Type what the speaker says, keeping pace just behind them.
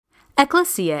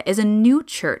Ecclesia is a new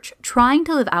church trying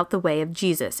to live out the way of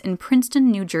Jesus in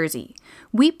Princeton, New Jersey.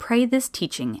 We pray this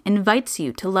teaching invites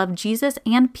you to love Jesus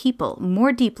and people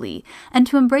more deeply and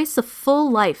to embrace the full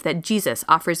life that Jesus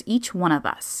offers each one of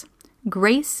us.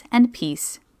 Grace and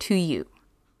peace to you.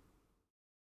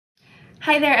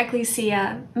 Hi there,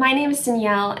 Ecclesia. My name is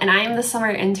Danielle, and I am the summer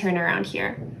intern around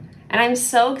here. And I'm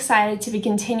so excited to be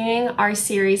continuing our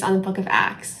series on the book of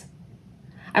Acts.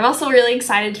 I'm also really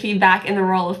excited to be back in the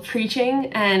role of preaching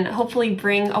and hopefully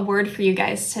bring a word for you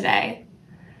guys today.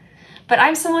 But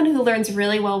I'm someone who learns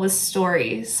really well with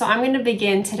stories, so I'm going to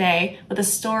begin today with a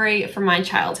story from my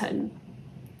childhood.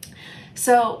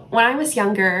 So when I was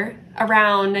younger,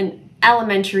 around an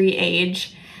elementary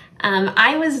age,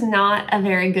 I was not a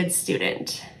very good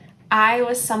student. I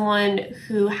was someone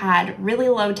who had really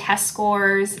low test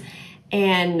scores,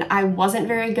 and I wasn't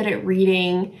very good at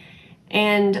reading.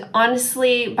 And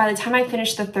honestly, by the time I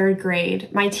finished the third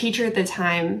grade, my teacher at the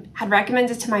time had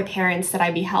recommended to my parents that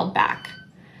I be held back.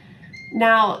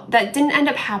 Now, that didn't end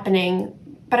up happening,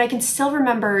 but I can still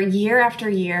remember year after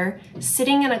year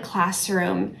sitting in a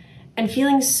classroom and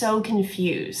feeling so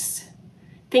confused,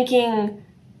 thinking,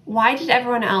 why did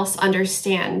everyone else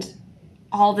understand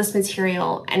all this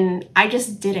material and I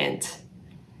just didn't?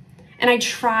 And I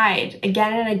tried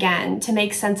again and again to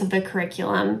make sense of the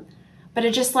curriculum, but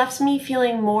it just left me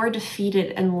feeling more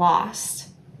defeated and lost.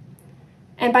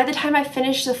 And by the time I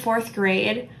finished the fourth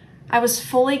grade, I was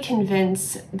fully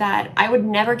convinced that I would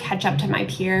never catch up to my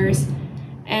peers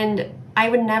and I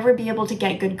would never be able to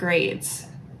get good grades.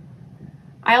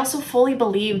 I also fully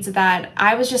believed that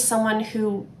I was just someone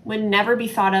who would never be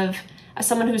thought of as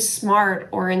someone who's smart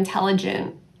or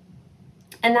intelligent.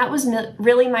 And that was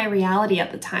really my reality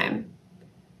at the time.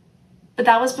 But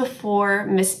that was before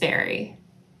Miss Berry.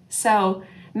 So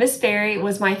Miss Berry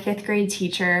was my fifth grade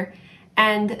teacher,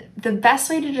 and the best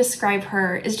way to describe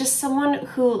her is just someone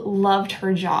who loved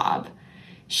her job.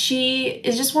 She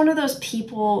is just one of those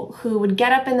people who would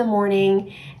get up in the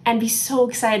morning and be so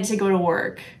excited to go to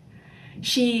work.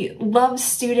 She loved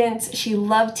students, she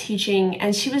loved teaching,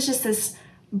 and she was just this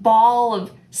ball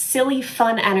of silly,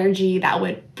 fun energy that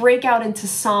would break out into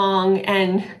song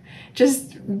and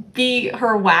just be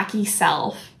her wacky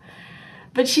self.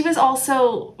 But she was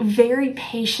also very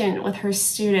patient with her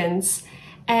students.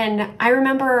 And I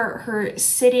remember her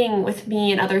sitting with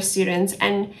me and other students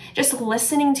and just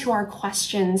listening to our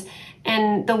questions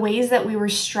and the ways that we were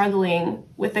struggling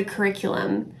with the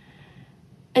curriculum.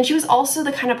 And she was also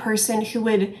the kind of person who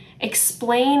would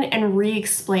explain and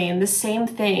re-explain the same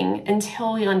thing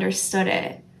until we understood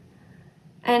it.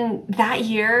 And that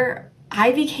year,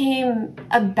 I became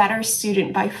a better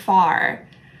student by far.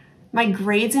 My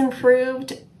grades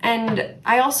improved, and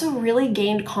I also really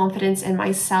gained confidence in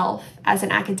myself as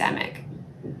an academic.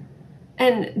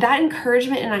 And that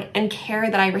encouragement and care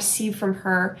that I received from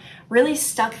her really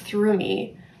stuck through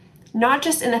me, not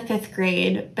just in the fifth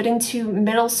grade, but into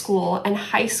middle school and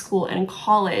high school and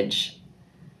college.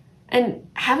 And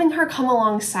having her come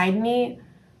alongside me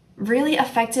really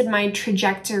affected my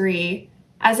trajectory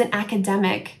as an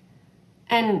academic,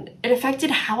 and it affected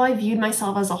how I viewed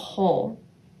myself as a whole.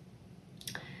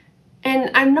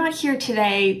 And I'm not here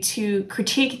today to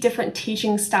critique different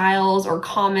teaching styles or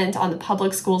comment on the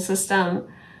public school system,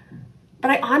 but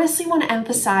I honestly want to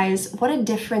emphasize what a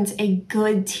difference a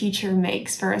good teacher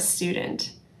makes for a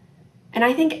student. And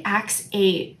I think Acts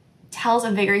 8 tells a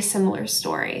very similar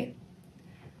story.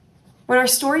 When our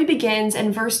story begins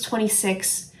in verse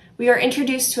 26, we are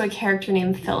introduced to a character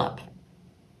named Philip.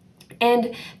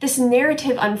 And this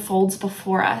narrative unfolds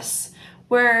before us,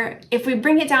 where if we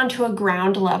bring it down to a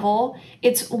ground level,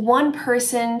 it's one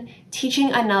person teaching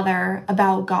another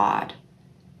about God.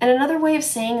 And another way of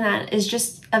saying that is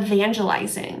just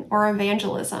evangelizing or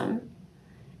evangelism.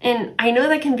 And I know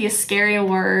that can be a scary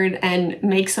word and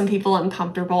make some people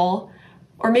uncomfortable,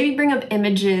 or maybe bring up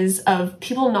images of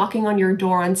people knocking on your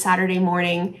door on Saturday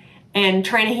morning and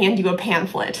trying to hand you a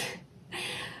pamphlet.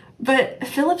 But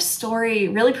Philip's story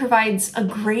really provides a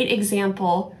great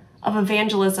example of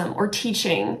evangelism or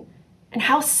teaching and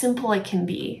how simple it can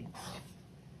be.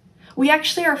 We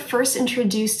actually are first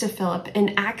introduced to Philip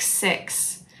in Acts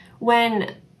 6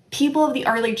 when people of the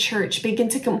early church begin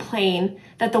to complain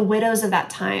that the widows of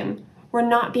that time were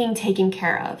not being taken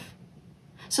care of.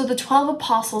 So the 12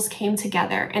 apostles came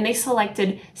together and they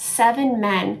selected 7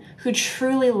 men who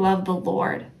truly loved the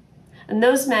Lord. And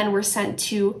those men were sent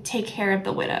to take care of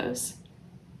the widows.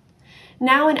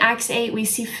 Now in Acts 8, we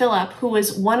see Philip, who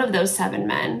was one of those 7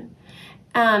 men,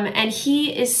 and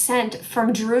he is sent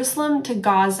from Jerusalem to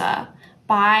Gaza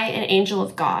by an angel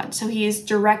of God. So he is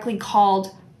directly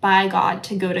called by God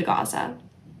to go to Gaza.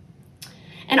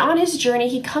 And on his journey,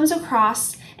 he comes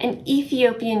across an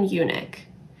Ethiopian eunuch.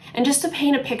 And just to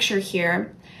paint a picture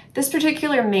here, this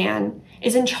particular man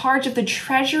is in charge of the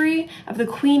treasury of the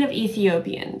Queen of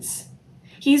Ethiopians.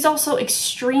 He's also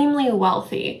extremely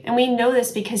wealthy, and we know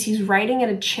this because he's riding in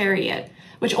a chariot,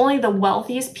 which only the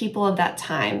wealthiest people of that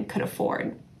time could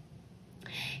afford.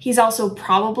 He's also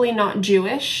probably not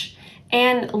Jewish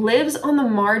and lives on the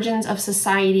margins of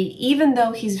society, even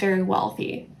though he's very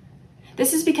wealthy.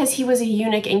 This is because he was a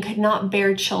eunuch and could not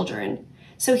bear children,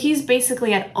 so he's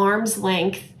basically at arm's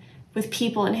length with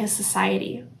people in his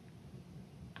society.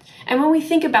 And when we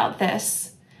think about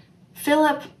this,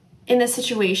 Philip in this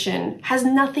situation has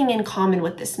nothing in common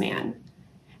with this man.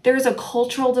 There is a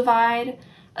cultural divide,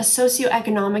 a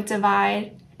socioeconomic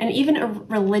divide, and even a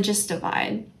religious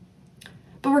divide.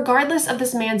 But regardless of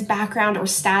this man's background or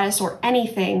status or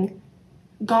anything,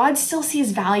 God still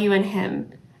sees value in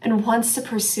him and wants to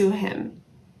pursue him.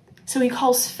 So he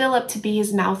calls Philip to be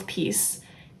his mouthpiece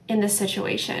in this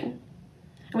situation.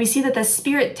 And we see that the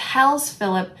Spirit tells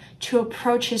Philip to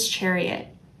approach his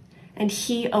chariot, and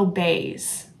he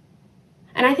obeys.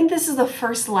 And I think this is the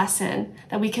first lesson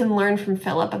that we can learn from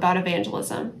Philip about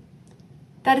evangelism,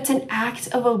 that it's an act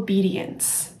of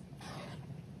obedience.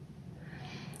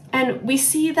 And we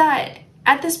see that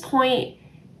at this point,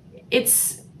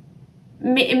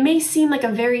 it may seem like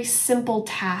a very simple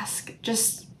task,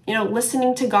 just,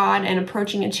 listening to God and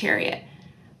approaching a chariot.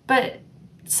 But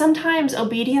sometimes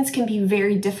obedience can be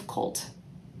very difficult.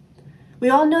 We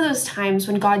all know those times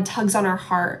when God tugs on our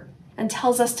heart and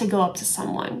tells us to go up to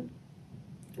someone,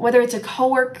 whether it's a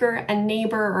coworker, a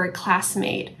neighbor, or a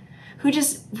classmate who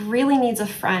just really needs a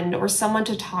friend or someone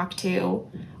to talk to,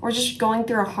 or just going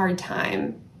through a hard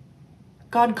time.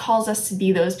 God calls us to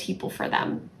be those people for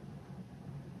them.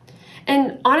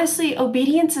 And honestly,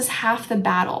 obedience is half the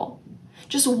battle.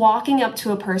 Just walking up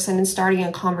to a person and starting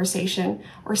a conversation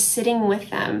or sitting with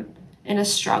them in a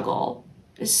struggle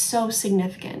is so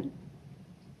significant.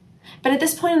 But at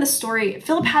this point in the story,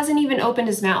 Philip hasn't even opened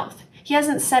his mouth. He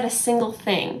hasn't said a single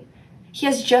thing. He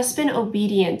has just been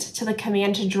obedient to the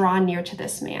command to draw near to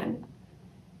this man.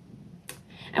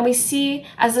 And we see,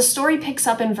 as the story picks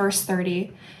up in verse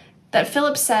 30, that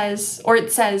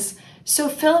it says, so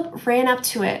Philip ran up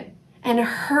to it and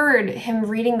heard him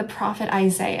reading the prophet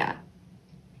Isaiah.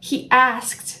 He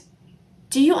asked,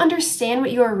 "Do you understand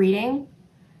what you are reading?"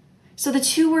 So the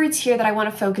two words here that I want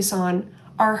to focus on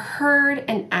are heard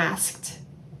and asked.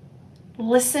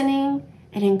 Listening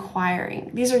and inquiring.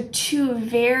 These are two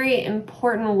very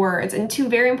important words and two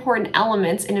very important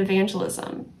elements in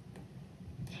evangelism.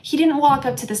 He didn't walk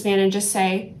up to this man and just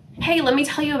say, "Hey, let me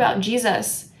tell you about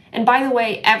Jesus. And by the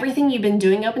way, everything you've been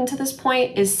doing up until this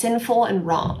point is sinful and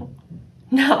wrong."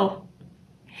 No.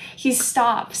 He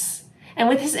stops, and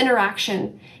with his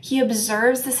interaction, he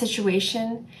observes the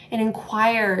situation and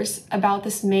inquires about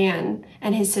this man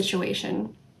and his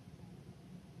situation.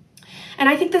 And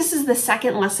I think this is the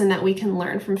second lesson that we can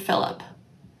learn from Philip,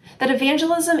 that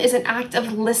evangelism is an act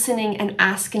of listening and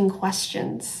asking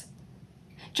questions.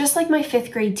 Just like my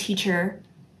 5th grade teacher,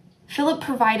 Philip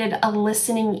provided a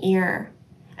listening ear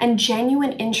and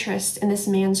genuine interest in this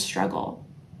man's struggle.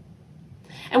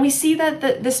 And we see that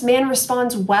this man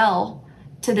responds well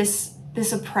to this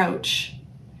approach.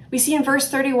 We see in verse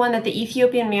 31 that the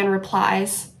Ethiopian man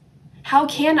replies, "How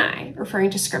can I," referring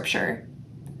to scripture,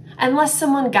 "unless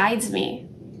someone guides me?"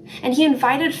 And he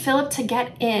invited Philip to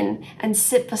get in and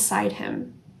sit beside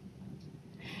him.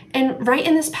 And right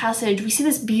in this passage, we see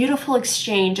this beautiful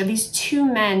exchange of these two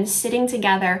men sitting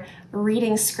together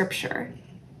reading scripture.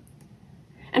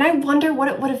 And I wonder what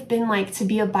it would have been like to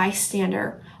be a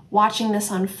bystander watching this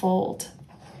unfold.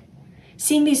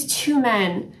 Seeing these two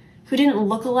men who didn't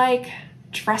look alike,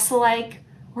 dress alike,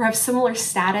 or have similar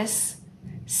status,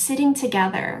 sitting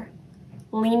together,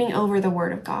 leaning over the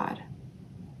Word of God.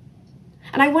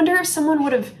 And I wonder if someone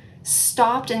would have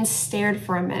stopped and stared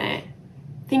for a minute,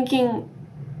 thinking,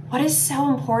 what is so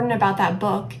important about that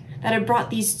book that it brought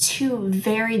these two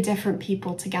very different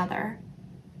people together?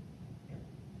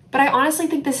 But I honestly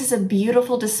think this is a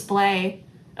beautiful display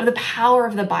of the power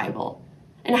of the Bible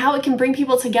and how it can bring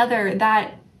people together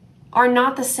that are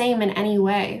not the same in any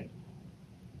way.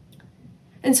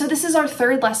 And so this is our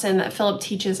third lesson that Philip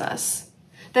teaches us,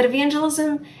 that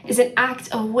evangelism is an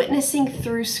act of witnessing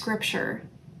through Scripture.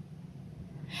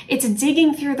 It's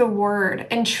digging through the Word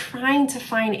and trying to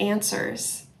find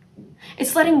answers.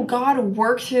 It's letting God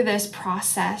work through this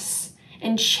process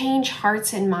and change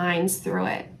hearts and minds through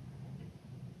it.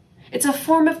 It's a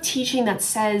form of teaching that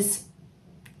says,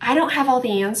 I don't have all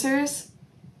the answers,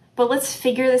 but let's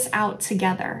figure this out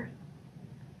together.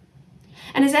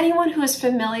 And as anyone who is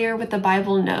familiar with the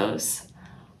Bible knows,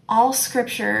 all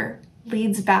scripture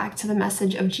leads back to the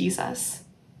message of Jesus.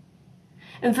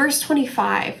 In verse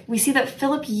 25, we see that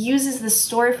Philip uses the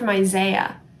story from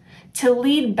Isaiah to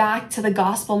lead back to the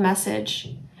gospel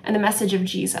message and the message of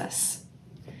Jesus.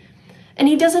 And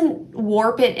he doesn't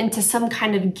warp it into some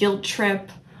kind of guilt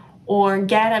trip or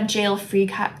get out of jail free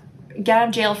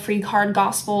card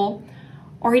gospel,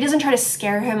 or he doesn't try to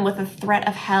scare him with a threat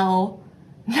of hell.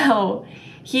 No,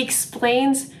 he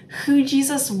explains who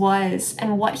Jesus was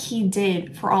and what he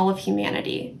did for all of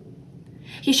humanity.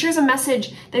 He shares a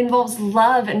message that involves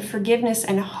love and forgiveness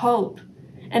and hope,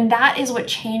 and that is what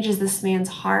changes this man's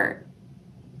heart.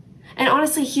 And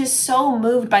honestly, he is so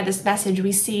moved by this message,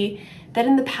 we see that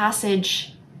in the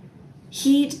passage,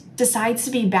 he decides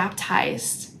to be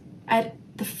baptized at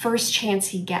the first chance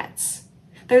he gets.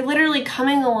 They're literally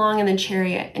coming along in the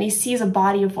chariot, and he sees a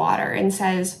body of water and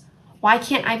says, "Why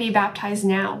can't I be baptized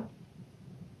now?"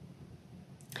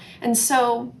 And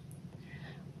so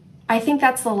I think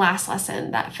that's the last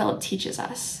lesson that Philip teaches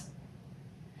us,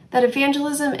 that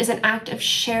evangelism is an act of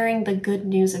sharing the good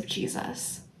news of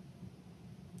Jesus.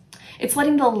 It's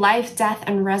letting the life, death,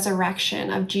 and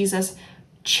resurrection of Jesus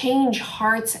change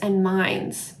hearts and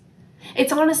minds.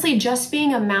 It's honestly just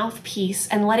being a mouthpiece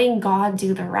and letting God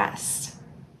do the rest.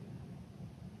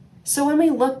 So when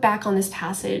we look back on this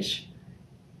passage,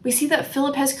 we see that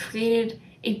Philip has created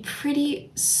a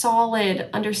pretty solid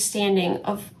understanding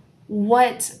of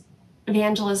what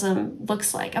evangelism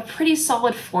looks like, a pretty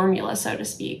solid formula, so to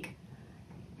speak.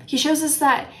 He shows us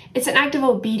that it's an act of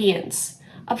obedience,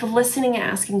 of listening and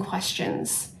asking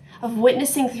questions, of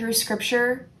witnessing through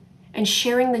scripture and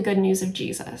sharing the good news of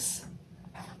Jesus.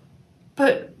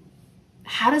 But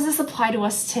how does this apply to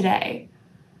us today?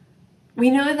 We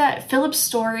know that Philip's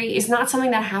story is not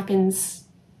something that happens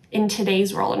in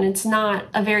today's world, and it's not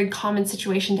a very common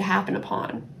situation to happen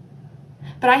upon.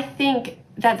 But I think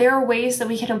that there are ways that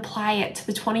we can apply it to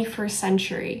the 21st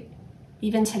century,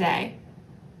 even today.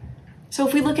 So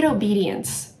if we look at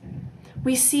obedience,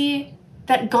 we see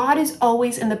that God is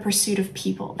always in the pursuit of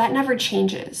people. That never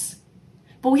changes.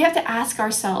 But we have to ask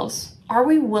ourselves, are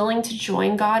we willing to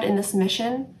join God in this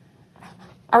mission?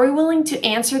 Are we willing to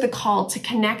answer the call to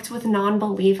connect with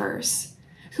non-believers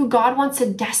who God wants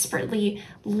to desperately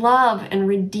love and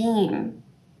redeem?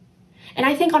 And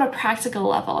I think on a practical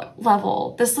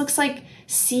level, this looks like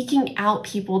seeking out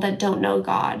people that don't know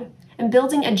God and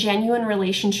building a genuine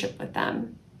relationship with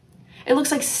them. It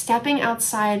looks like stepping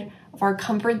outside of our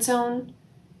comfort zone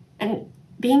and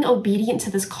being obedient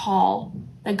to this call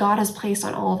that God has placed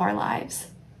on all of our lives.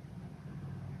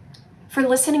 For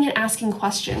listening and asking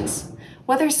questions,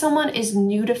 whether someone is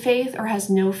new to faith or has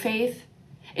no faith,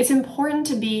 it's important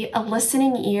to be a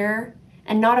listening ear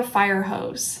and not a fire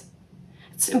hose.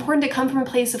 It's important to come from a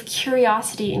place of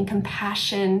curiosity and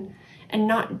compassion and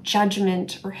not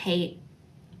judgment or hate.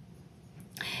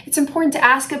 It's important to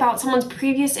ask about someone's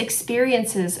previous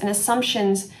experiences and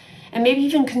assumptions and maybe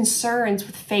even concerns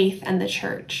with faith and the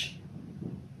church.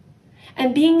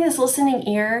 And being this listening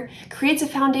ear creates a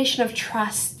foundation of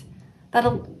trust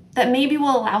that maybe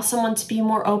will allow someone to be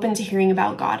more open to hearing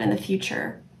about God in the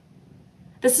future.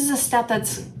 This is a step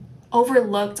that's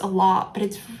overlooked a lot, but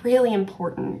it's really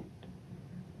important.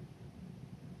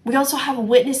 We also have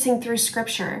witnessing through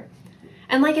scripture.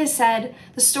 And like I said,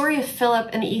 the story of Philip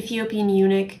and the Ethiopian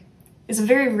eunuch is a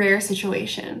very rare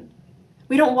situation.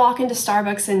 We don't walk into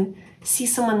Starbucks and see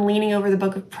someone leaning over the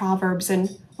book of Proverbs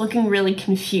and looking really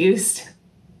confused.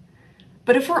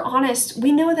 But if we're honest,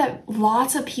 we know that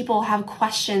lots of people have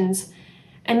questions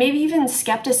and maybe even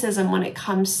skepticism when it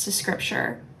comes to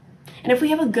scripture. And if we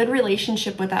have a good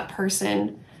relationship with that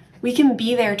person, we can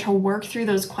be there to work through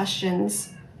those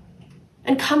questions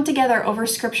and come together over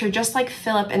scripture just like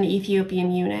Philip and the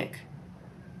Ethiopian eunuch.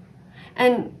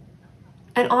 And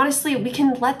honestly, we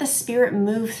can let the Spirit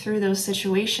move through those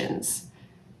situations.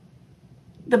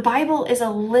 The Bible is a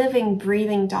living,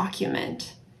 breathing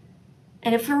document.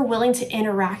 And if we're willing to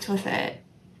interact with it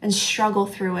and struggle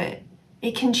through it,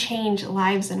 it can change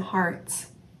lives and hearts.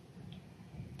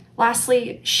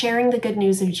 Lastly, sharing the good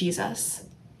news of Jesus.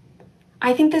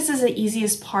 I think this is the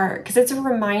easiest part because it's a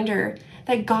reminder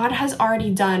that God has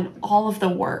already done all of the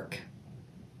work.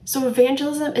 So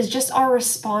evangelism is just our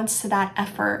response to that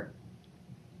effort.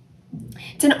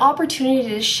 It's an opportunity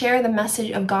to share the message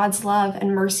of God's love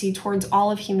and mercy towards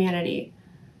all of humanity,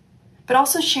 but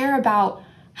also share about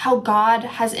how God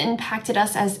has impacted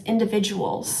us as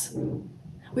individuals.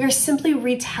 We are simply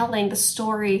retelling the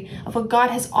story of what God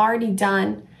has already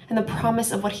done and the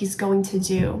promise of what He's going to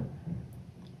do.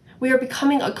 We are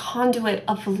becoming a conduit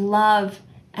of love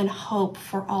and hope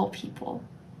for all people.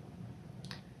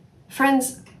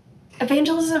 Friends,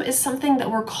 evangelism is something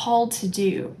that we're called to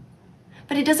do,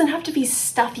 but it doesn't have to be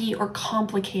stuffy or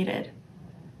complicated.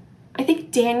 I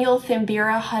think Daniel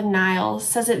Thimbira Hud-Niles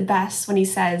says it best when he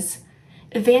says,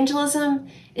 evangelism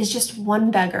is just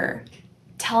one beggar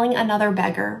telling another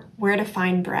beggar where to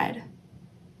find bread.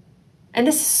 And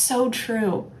this is so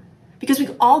true, because we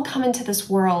all come into this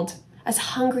world as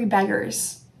hungry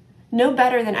beggars, no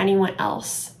better than anyone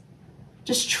else,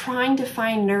 just trying to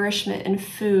find nourishment and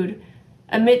food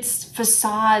amidst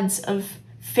facades of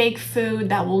fake food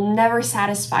that will never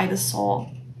satisfy the soul.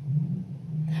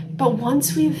 But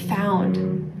once we've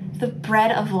found the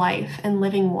bread of life and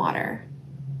living water,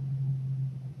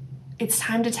 it's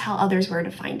time to tell others where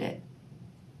to find it.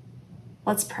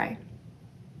 Let's pray.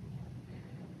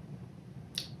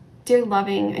 Dear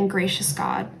loving and gracious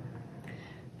God,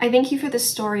 I thank you for the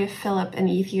story of Philip and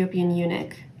the Ethiopian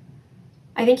eunuch.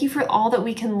 I thank you for all that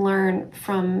we can learn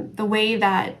from the way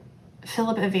that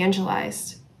Philip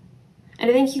evangelized. And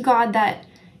I thank you, God, that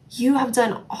you have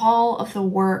done all of the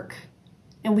work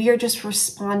and we are just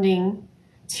responding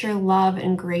to your love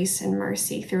and grace and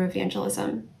mercy through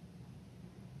evangelism.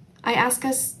 I ask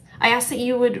that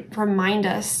you would remind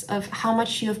us of how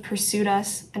much you have pursued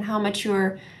us and how much you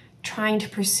are trying to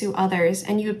pursue others,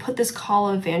 and you would put this call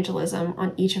of evangelism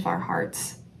on each of our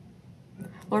hearts.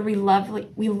 Lord, we love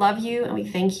you and we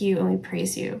thank you and we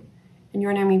praise you. In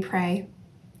your name we pray.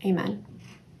 Amen.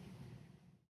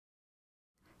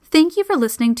 Thank you for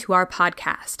listening to our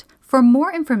podcast. For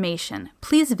more information,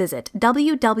 please visit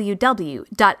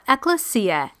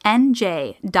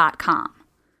www.ecclesianj.com.